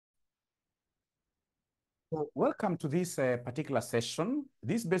So welcome to this particular session.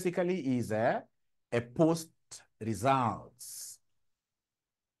 This basically is a post-results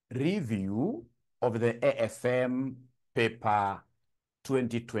review of the AFM paper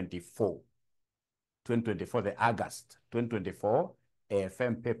 2024. 2024, the August 2024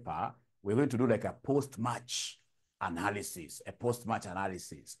 AFM paper. We're going to do like a post-match analysis,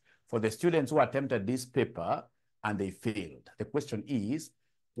 for the students who attempted this paper and they failed. The question is,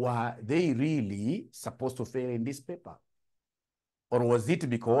 were they really supposed to fail in this paper? Or was it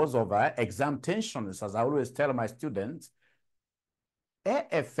because of exam tensions? As I always tell my students,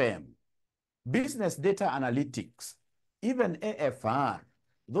 AFM, business data analytics, even AFR,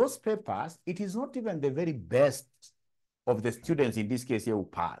 those papers, it is not even the very best of the students in this case here who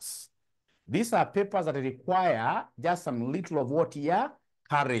pass. These are papers that require just some little of what here?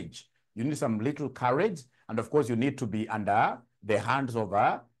 Courage. You need some little courage. And of course, you need to be under the hands of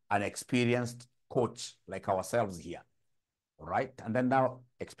an experienced coach like ourselves here. All right. And then now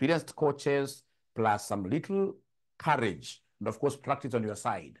experienced coaches plus some little courage. And of course, practice on your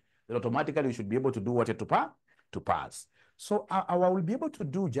side. Then automatically you should be able to do what to pass. So I will be able to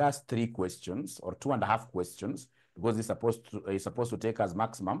do just 3 questions or 2.5 questions because it's supposed to take us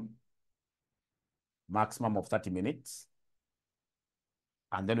maximum of 30 minutes.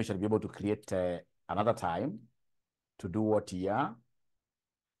 And then we shall be able to create another time to do what here?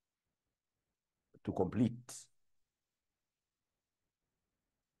 To complete.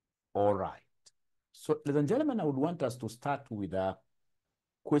 All right. So, ladies and gentlemen, I would want us to start with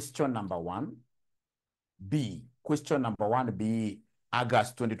question number 1B. Question number 1B,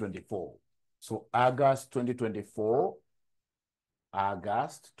 August 2024. So, August 2024,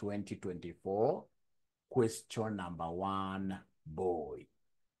 question number 1, boy.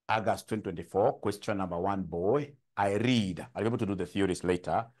 August 2024, question number 1, boy. I read. I'll be able to do the theories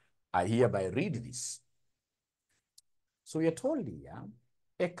later. I hereby read this. So we are told here,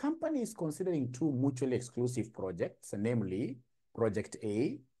 a company is considering 2 mutually exclusive projects, namely Project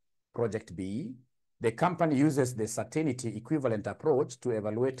A, Project B. The company uses the certainty equivalent approach to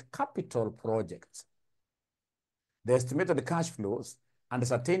evaluate capital projects. The estimated cash flows and the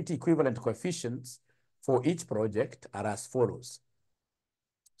certainty equivalent coefficients for each project are as follows.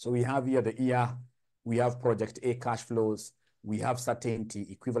 So we have here the year, we have Project A cash flows, we have certainty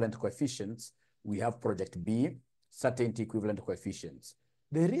equivalent coefficients, we have Project B, certainty equivalent coefficients.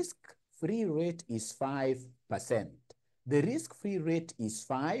 The risk-free rate is 5%. The risk-free rate is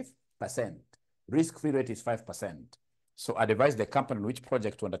 5%. Risk-free rate is 5%. So I advise the company on which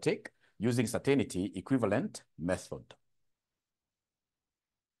project to undertake using certainty equivalent method.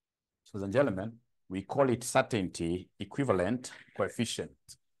 So, ladies and gentlemen, we call it certainty equivalent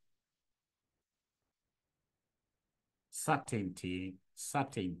coefficient. Certainty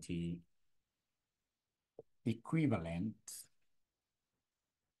equivalent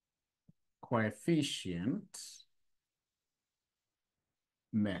coefficient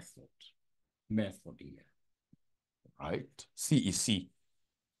method here, right? CEC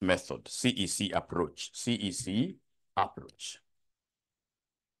method, CEC approach.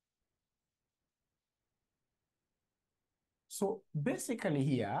 So basically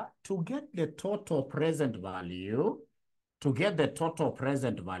here, to get the total present value,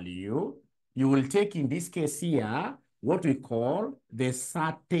 you will take in this case here, what we call the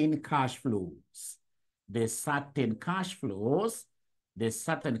certain cash flows. The certain cash flows,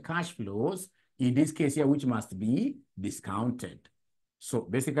 in this case here, which must be discounted. So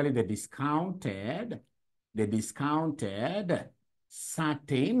basically the discounted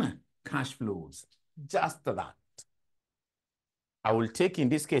certain cash flows, just that. I will take in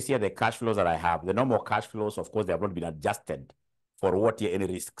this case here the cash flows that I have. The normal cash flows, of course, they have not been adjusted for what here, any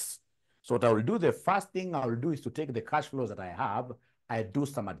risks. So what I will do, the first thing I will do is to take the cash flows that I have, I do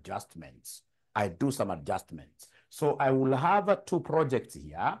some adjustments. So I will have 2 projects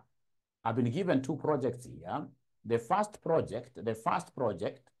here. I've been given 2 projects here. The first project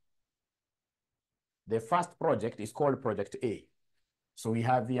is called Project A. So we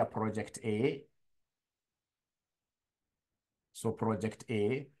have here Project A. So Project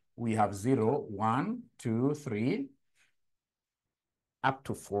A, we have 0, 1, 2, 3, up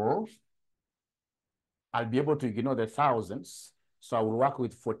to 4. I'll be able to ignore the thousands. So I will work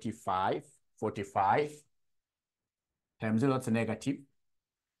with 45 times 0, that's a negative.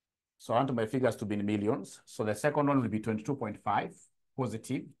 So I want my figures to be in millions. So the second one will be 22.5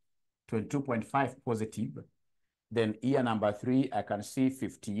 positive, 22.5 positive. Then year number 3, I can see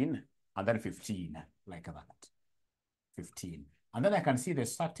 15, and then 15, like that. 15. And then I can see the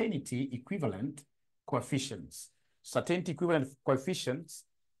certainty equivalent coefficients. Certainty equivalent coefficients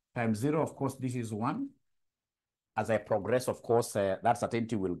times 0, of course, this is 1. as I progress, of course, that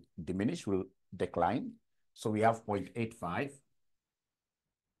certainty will diminish, will decline. So we have 0.85,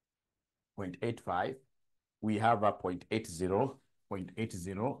 0.85. We have a 0.80,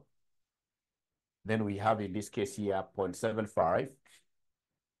 0.80. Then we have, in this case here, 0.75,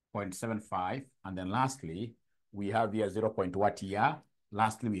 0.75. And then lastly, we have here 0. What here?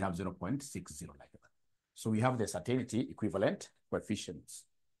 Lastly, we have 0.60 like that. So we have the certainty equivalent coefficients.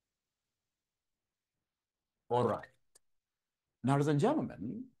 All right. Now, ladies and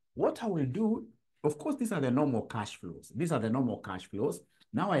gentlemen, what I will do, of course, these are the normal cash flows. These are the normal cash flows.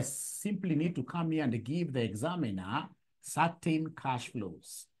 Now I simply need to come here and give the examiner certain cash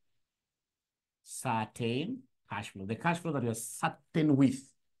flows. Certain cash flow. The cash flow that we are certain with.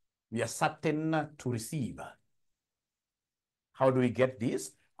 We are certain to receive. How do we get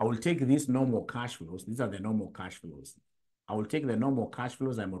this? I will take these normal cash flows. These are the normal cash flows. I will take the normal cash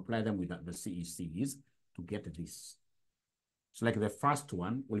flows and multiply them with the CECs to get this. So like the first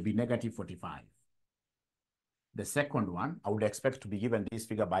one will be negative 45. The second one, I would expect to be given this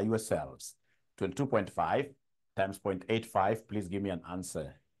figure by yourselves. 22.5 times 0.85. Please give me an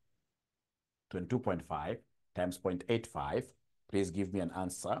answer. 22.5 times 0.85. Please give me an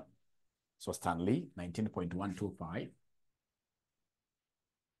answer. So Stanley, 19.125.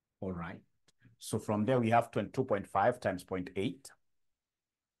 All right. So from there, we have 22.5 times 0.8.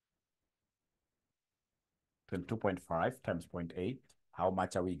 22.5 times 0.8. How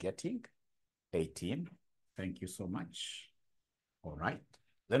much are we getting? 18. Thank you so much. All right.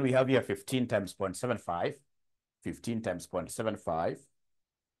 Then we have here 15 times 0.75. 15 times 0.75.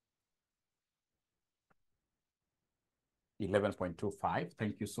 11.25.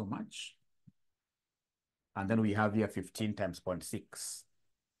 Thank you so much. And then we have here 15 times 0.6.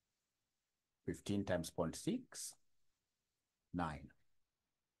 15 times 0.6. 9.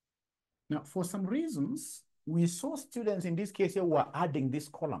 Now, for some reasons, we saw students in this case here who are adding this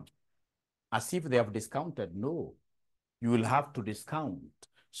column as if they have discounted. No, you will have to discount.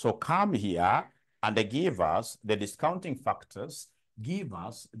 So come here and give us the discounting factors, give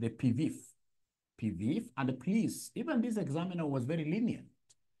us the PVIF. PVIF, and please, even this examiner was very lenient.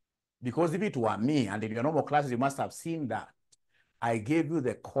 Because if it were me, and in your normal classes, you must have seen that. I gave you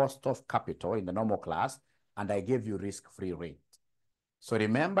the cost of capital in the normal class, and I gave you risk-free rate. So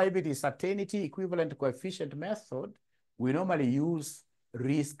remember, if it is certainty equivalent coefficient method, we normally use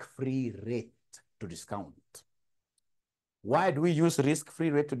risk-free rate to discount. Why do we use risk-free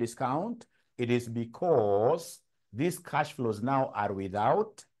rate to discount? It is because these cash flows now are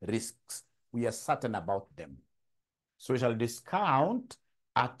without risks. We are certain about them. So we shall discount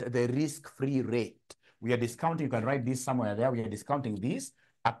at the risk-free rate. We are discounting, you can write this somewhere there, we are discounting this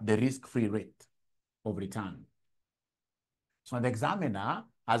at the risk-free rate of return. So the examiner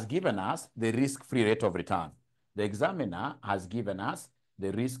has given us the risk-free rate of return. The examiner has given us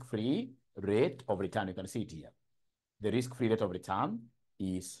the risk-free rate of return. You can see it here. The risk-free rate of return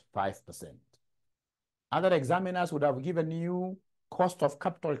is 5%. Other examiners would have given you cost of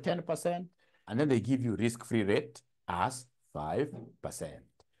capital 10%, and then they give you risk-free rate as 5%.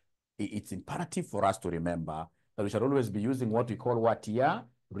 It's imperative for us to remember that we should always be using what we call what here?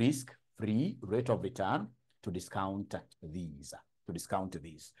 Risk-free rate of return to discount these.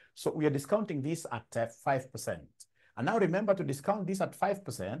 So we are discounting this at 5%. And now remember, to discount this at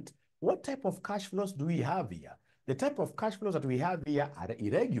 5%, what type of cash flows do we have here? The type of cash flows that we have here are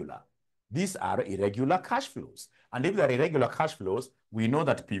irregular. These are irregular cash flows. And if they are irregular cash flows, we know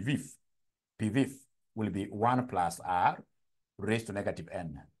that PVIF will be 1 plus R raised to negative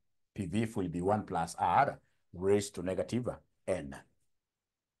N. PVIF will be 1 plus R raised to negative N.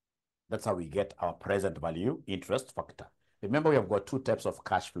 That's how we get our present value interest factor. Remember, we have got two types of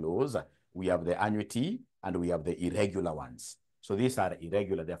cash flows. We have the annuity and we have the irregular ones. So these are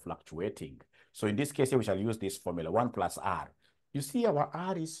irregular, they're fluctuating. So in this case, here we shall use this formula, 1 plus R. You see our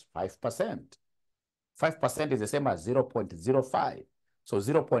R is 5%. 5% is the same as 0.05. So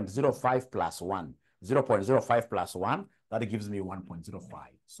 0.05 plus 1. 0.05 plus 1, that gives me 1.05.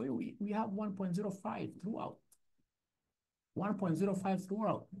 So we have 1.05 throughout. 1.05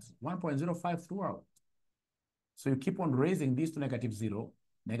 throughout. 1.05 throughout. So you keep on raising these to -0,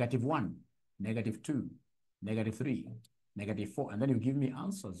 -1, -2, -3, -4, and then you give me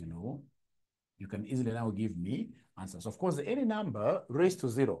answers, you know. You can easily now give me answers. Of course, any number raised to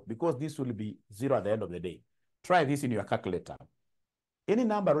 0, because this will be 0 at the end of the day. Try this in your calculator. Any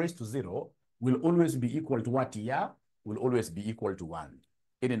number raised to 0 will always be equal to what here? Will always be equal to 1.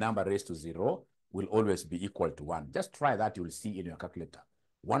 Any number raised to 0 will always be equal to 1. Just try that, you will see in your calculator.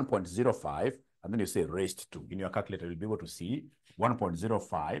 1.05, and then you say raised to. In your calculator, you'll be able to see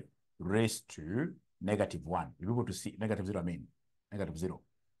 1.05 raised to -1. You'll be able to see -0, I mean, -0.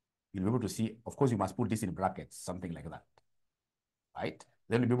 You'll be able to see, of course, you must put this in brackets, something like that, right?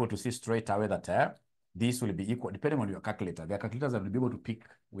 Then you'll be able to see straight away that this will be equal, depending on your calculator. There are calculators that will be able to pick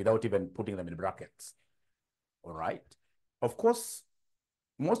without even putting them in brackets, all right? Of course,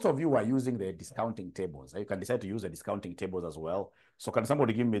 most of you are using the discounting tables. You can decide to use the discounting tables as well. So can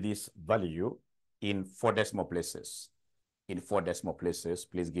somebody give me this value in 4 decimal places? In 4 decimal places,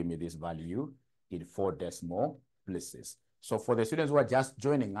 please give me this value in 4 decimal places. So for the students who are just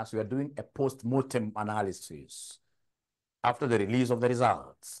joining us, we are doing a post-mortem analysis after the release of the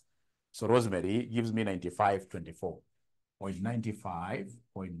results. So Rosemary gives me 95.24.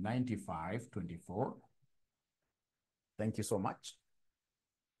 0.95.9524. Thank you so much.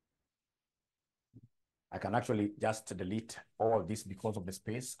 I can actually just delete all of this because of the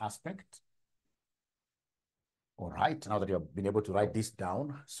space aspect. All right, now that you have been able to write this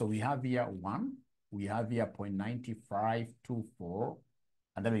down. So we have here 1, we have here 0.9524,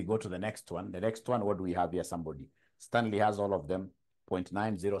 and then we go to the next one. The next one, what do we have here, somebody? Stanley has all of them,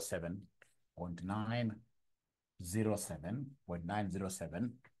 0.907, 0.907,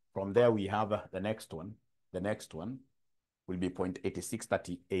 0.907. From there, we have the next one. The next one will be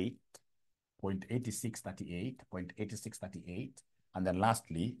 0.8638, 0.8638, 0.8638. And then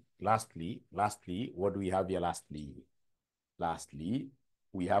lastly, what do we have here lastly? Lastly,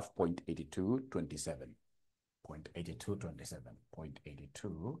 we have 0.8227, 0.8227,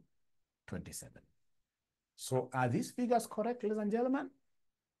 0.8227. So are these figures correct, ladies and gentlemen?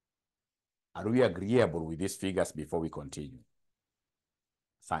 Are we agreeable with these figures before we continue?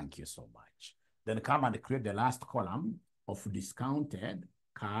 Thank you so much. Then come and create the last column of discounted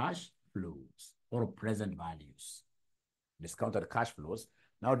cash flows or present values. Discounted cash flows.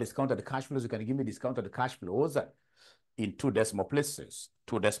 Now, discounted cash flows, you can give me discounted cash flows in 2 decimal places.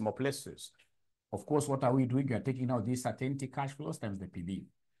 2 decimal places. Of course, what are we doing? We are taking now these certainty cash flows times the PV.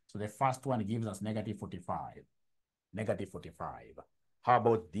 So the first one gives us -45. -45. How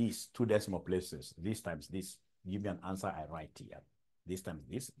about these 2 decimal places? This times this. Give me an answer I write here. This times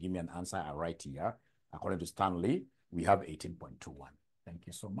this. Give me an answer I write here. According to Stanley, we have 18.21. Thank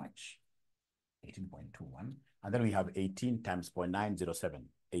you so much. 18.21. And then we have 18 times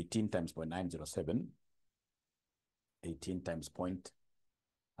 0.907. 18 times 0.907. 18 times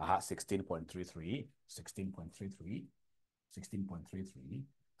 16.33. 16.33. 16.33.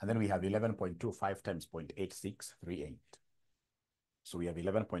 And then we have 11.25 times 0.8638. So we have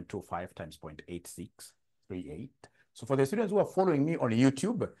 11.25 times 0.8638. So for the students who are following me on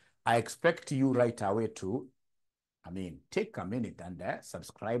YouTube, I expect you right away to, take a minute and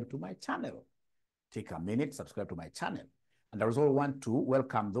subscribe to my channel. Take a minute, subscribe to my channel. And I also want to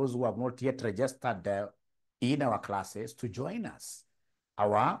welcome those who have not yet registered in our classes to join us.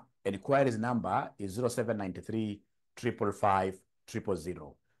 Our inquiries number is 0793 555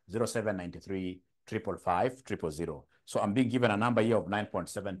 000. 0793 555 000. So I'm being given a number here of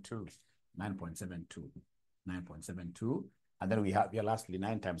 9.72. 9.72. 9.72. And then we have here lastly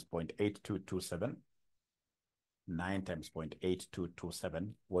 9 times 0.8227. 9 times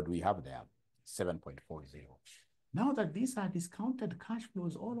 0.8227. What do we have there? 7.40. Now that these are discounted cash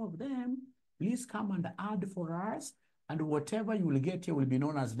flows, all of them, please come and add for us. And whatever you will get here will be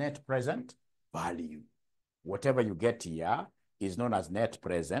known as net present value. Whatever you get here is known as net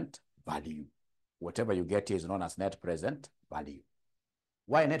present value. Whatever you get here is known as net present value.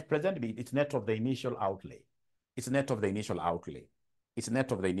 Why net present? It's net of the initial outlay. It's net of the initial outlay. It's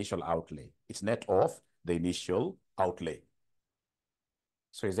net of the initial outlay. It's net of the initial outlay.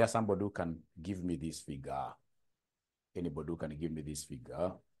 So is there somebody who can give me this figure? Anybody who can give me this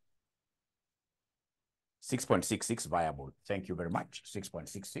figure? 6.66 viable. Thank you very much.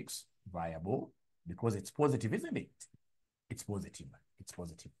 6.66 viable because it's positive, isn't it? It's positive. It's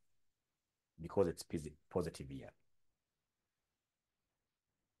positive because it's positive here.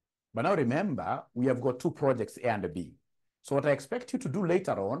 But now remember, we have got 2 projects, A and B. So what I expect you to do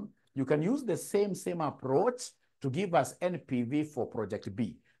later on, you can use the same approach to give us NPV for project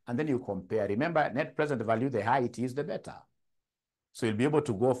B. And then you compare. Remember, net present value, the higher it is, the better. So you'll be able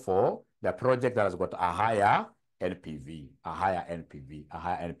to go for the project that has got a higher NPV, a higher NPV, a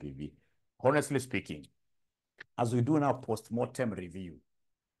higher NPV. Honestly speaking, as we do now post-mortem review,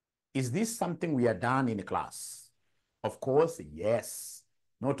 is this something we are done in class? Of course, yes.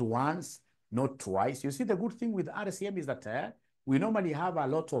 Not once, not twice. You see, the good thing with RCM is that we normally have a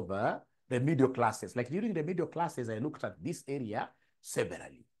lot of remedial classes. Like during remedial classes, I looked at this area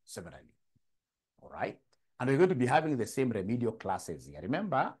severally. All right? And we're going to be having the same remedial classes here.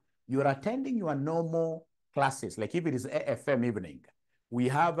 Remember, you're attending your normal classes. Like if it is AFM evening, we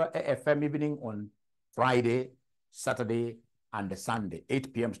have AFM evening on Friday, Saturday, and Sunday,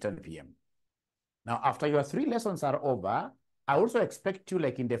 8 p.m. to 10 p.m. Now, after your 3 lessons are over, I also expect you,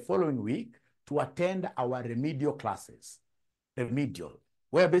 like in the following week, to attend our remedial classes. Remedial,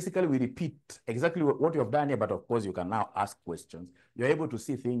 where basically we repeat exactly what you have done here, but of course you can now ask questions. You're able to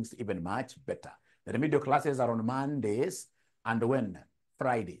see things even much better. The remedial classes are on Mondays and when?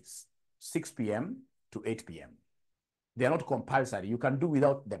 Fridays, 6 p.m. to 8 p.m. They are not compulsory. You can do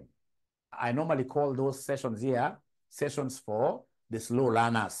without them. I normally call those sessions here sessions for the slow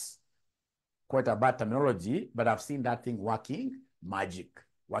learners. Quite a bad terminology, but I've seen that thing working magic.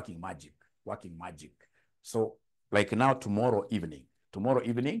 So like now, tomorrow evening,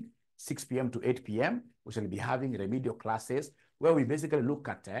 6 p.m. to 8 p.m., we shall be having remedial classes where we basically look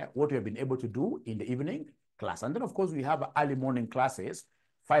at what we have been able to do in the evening class. And then, of course, we have early morning classes,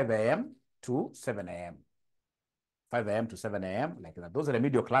 5 a.m. to 7 a.m. 5 a.m. to 7 a.m. like that. Those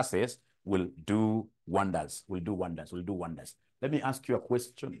remedial classes will do wonders, will do wonders. Let me ask you a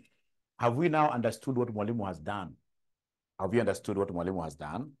question. Have we now understood what Mwalimu has done? Have we understood what Mwalimu has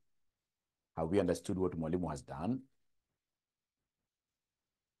done? Have we understood what Mwalimu has done?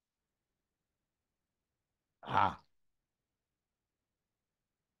 I'm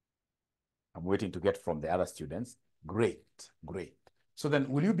waiting to get from the other students. Great. So then,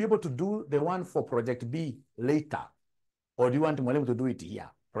 will you be able to do the one for Project B later? Or do you want Mwalimu to do it here?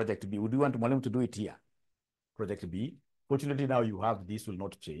 Project B, would you want Mwalimu to do it here? Project B. Fortunately, now you have this, will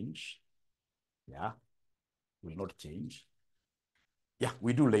not change. Yeah, will not change. Yeah,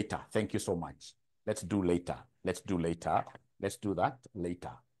 we do later. Thank you so much. Let's do later. Let's do that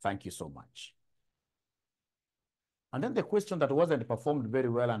later. Thank you so much. And then the question that wasn't performed very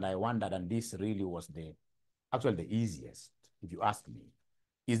well, and I wondered, and this really was actually the easiest, if you ask me,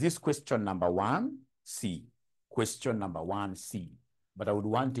 is this question number 1C. Question number 1C. But I would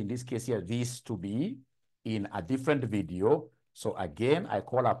want, in this case here, this to be in a different video. So again, I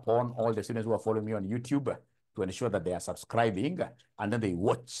call upon all the students who are following me on YouTube to ensure that they are subscribing, and then they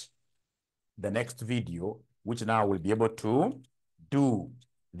watch the next video, which now will be able to do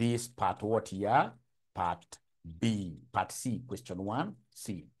this part what here? Part B, part C, question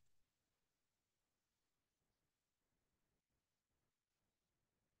 1C.